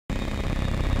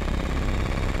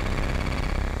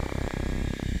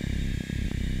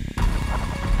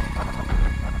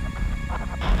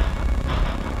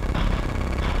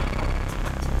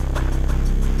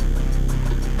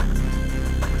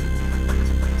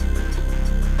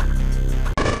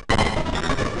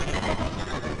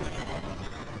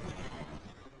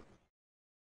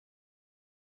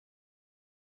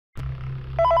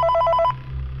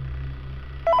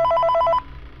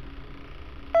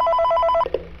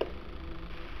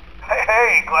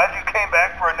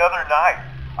night.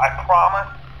 I promise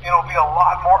it'll be a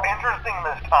lot more interesting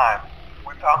this time.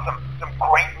 We found some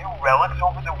great new relics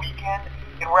over the weekend,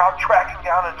 and we're out tracking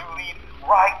down a new lead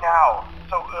right now.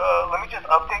 So let me just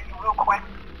update you real quick,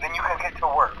 then you can get to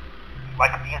work.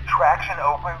 Like, the attraction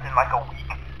opens in like a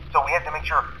week, so we have to make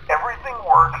sure everything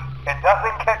works and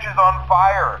nothing catches on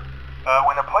fire.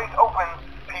 When the place opens,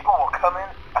 people will come in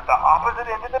at the opposite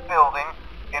end of the building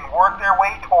and work their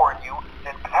way toward you,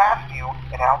 then past you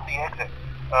and out the exit.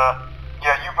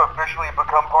 Yeah, you've officially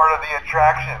become part of the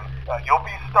attraction. You'll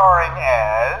be starring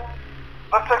as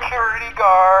the security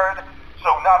guard. So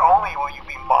not only will you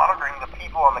be monitoring the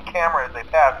people on the camera as they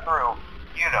pass through,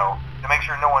 you know, to make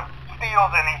sure no one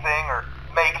steals anything or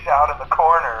makes out in the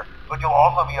corner, but you'll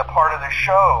also be a part of the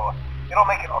show. It'll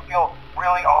make it feel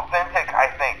really authentic,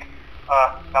 I think.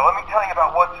 Now let me tell you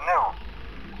about what's new.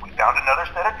 We found another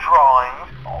set of drawings,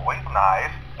 always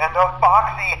nice, and a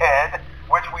foxy head,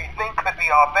 which we think could be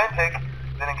authentic.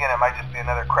 Then again, it might just be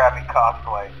another crappy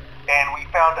cosplay. And we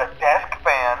found a desk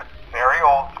fan, very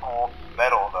old school,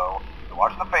 metal though. So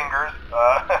watch the fingers.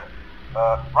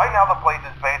 Right now the place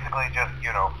is basically just,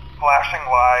 you know, flashing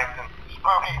lights and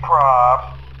spooky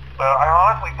props. I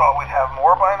honestly thought we'd have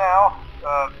more by now.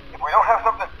 If we don't have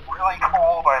something really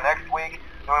cool by next week,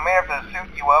 then we may have to suit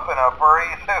you up in a furry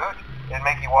suit and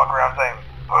make you walk around saying,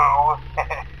 boo.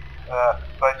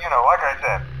 But, you know, like I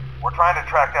said, we're trying to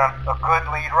track down a good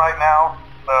lead right now.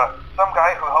 Some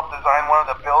guy who helped design one of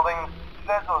the buildings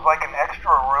says it was like an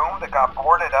extra room that got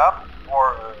boarded up,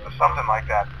 or something like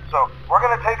that. So we're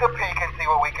going to take a peek and see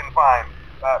what we can find.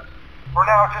 For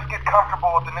now, just get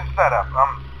comfortable with the new setup.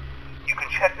 You can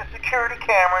check the security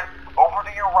cameras over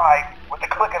to your right with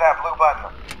the click of that blue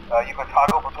button. You can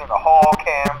toggle between the hall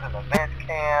cams and the vent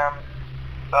cams.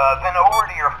 Then over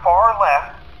to your far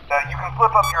left, you can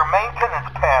flip up your maintenance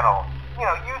panel. You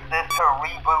know, use this to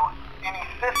reboot any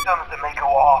systems that may go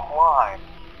offline.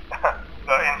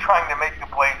 In trying to make the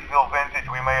place feel vintage,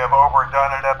 we may have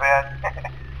overdone it a bit.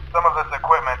 Some of this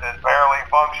equipment is barely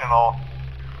functional.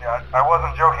 Yeah, I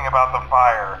wasn't joking about the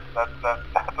fire. That's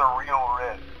a real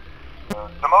risk.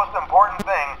 The most important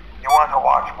thing you want to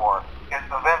watch for is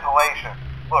the ventilation.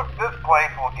 Look, this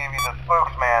place will give you the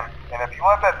spooks, man, and if you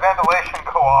let that ventilation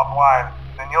go offline,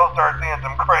 then you'll start seeing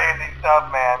some crazy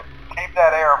stuff, man. Keep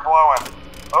that air flowing.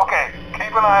 Okay,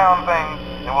 keep an eye on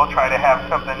things, and we'll try to have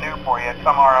something new for you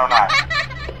tomorrow night.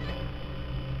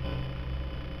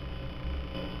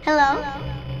 Hello?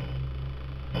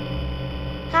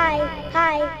 Hi.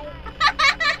 Hi.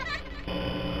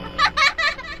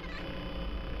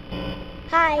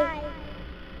 Hi.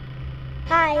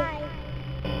 Hi.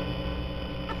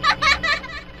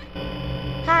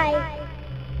 Hi.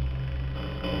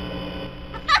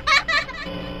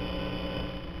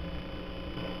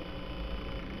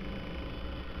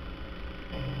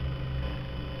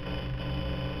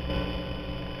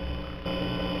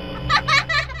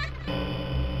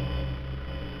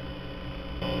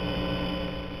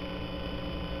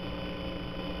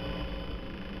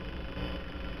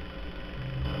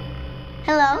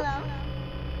 Hello?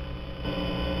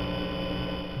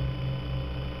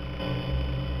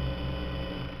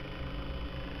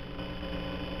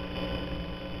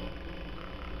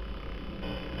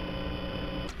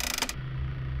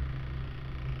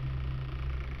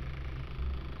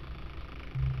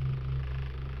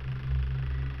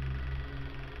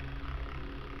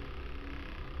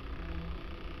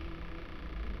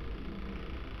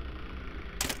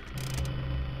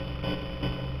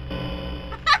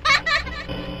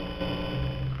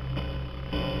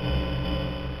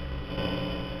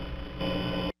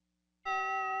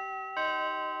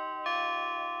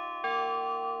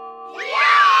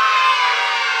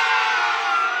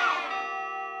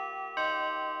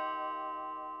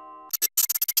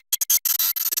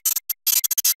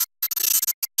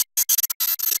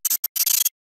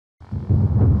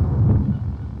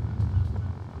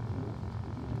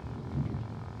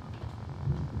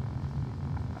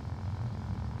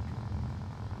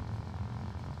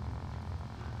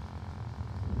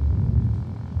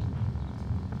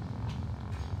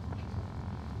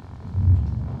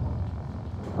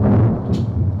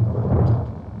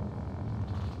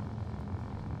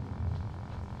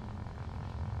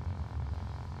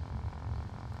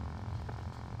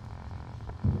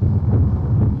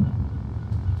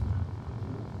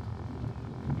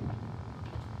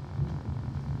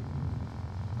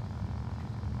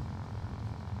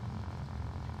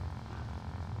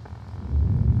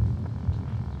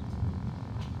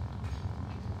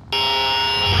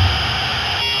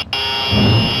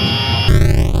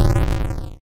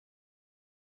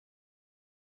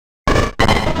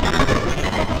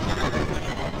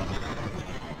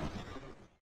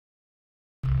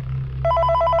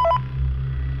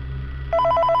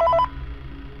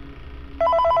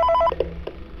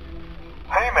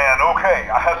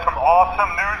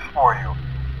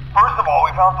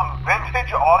 we found some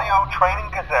vintage audio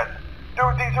training cassettes.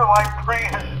 Dude, these are like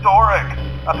prehistoric.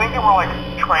 I think they were like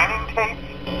training tapes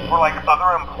for like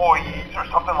other employees or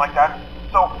something like that.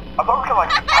 So I thought we could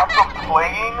like have them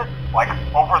playing like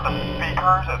over the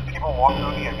speakers as people walk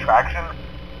through the attraction.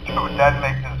 Dude, that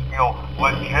makes us feel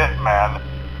legit, man.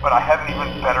 But I have an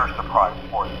even better surprise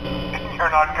for you.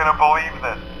 You're not gonna believe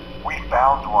this. We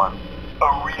found one. A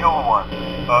real one.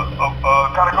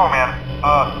 Gotta go, man.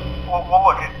 Well,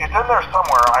 look, it's in there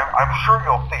somewhere. I'm sure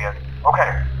you'll see it. Okay,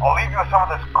 I'll leave you with some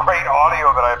of this great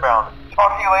audio that I found.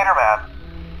 Talk to you later, man.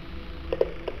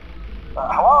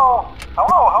 Hello?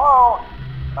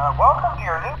 Welcome to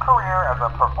your new career as a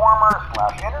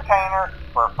performer/entertainer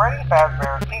for Freddy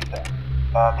Fazbear's Pizza.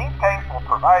 These tapes will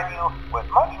provide you with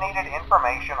much-needed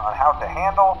information on how to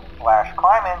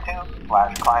handle/climb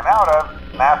into/climb out of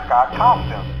mascot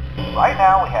costumes. Right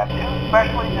now, we have 2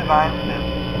 specially designed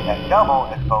suits that double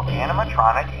as both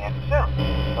animatronic and suit.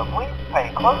 So please pay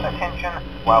close attention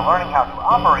while learning how to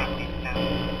operate these suits,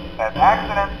 as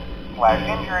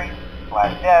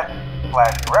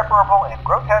accidents/injury/death/irreparable and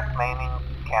grotesque maiming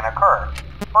can occur.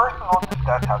 First, we will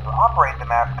discuss how to operate the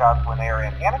mascots when they are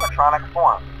in animatronic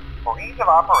form. For ease of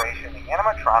operation, the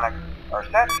animatronics are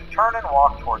set to turn and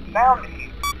walk towards sound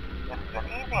cues. This is an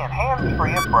easy and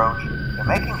hands-free approach to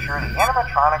making sure the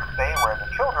animatronics stay where the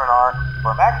children are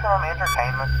for maximum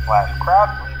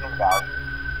entertainment/crowd-pleasing value.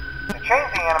 To change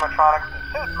the animatronics to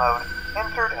suit mode,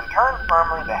 insert and turn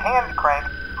firmly the hand crank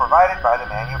provided by the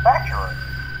manufacturer.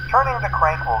 Turning the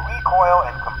crank will recoil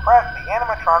and compress the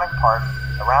animatronic parts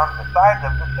around the sides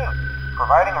of the suit,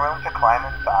 providing room to climb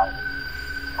inside.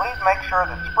 Please make sure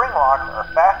the spring locks are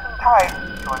fastened tight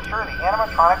to ensure the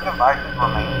animatronic devices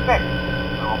remain fixed.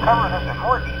 We will cover this in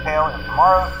more detail in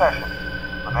tomorrow's session.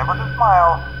 Remember to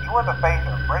smile. You are the face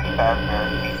of Freddy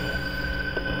Fazbear's Pizza.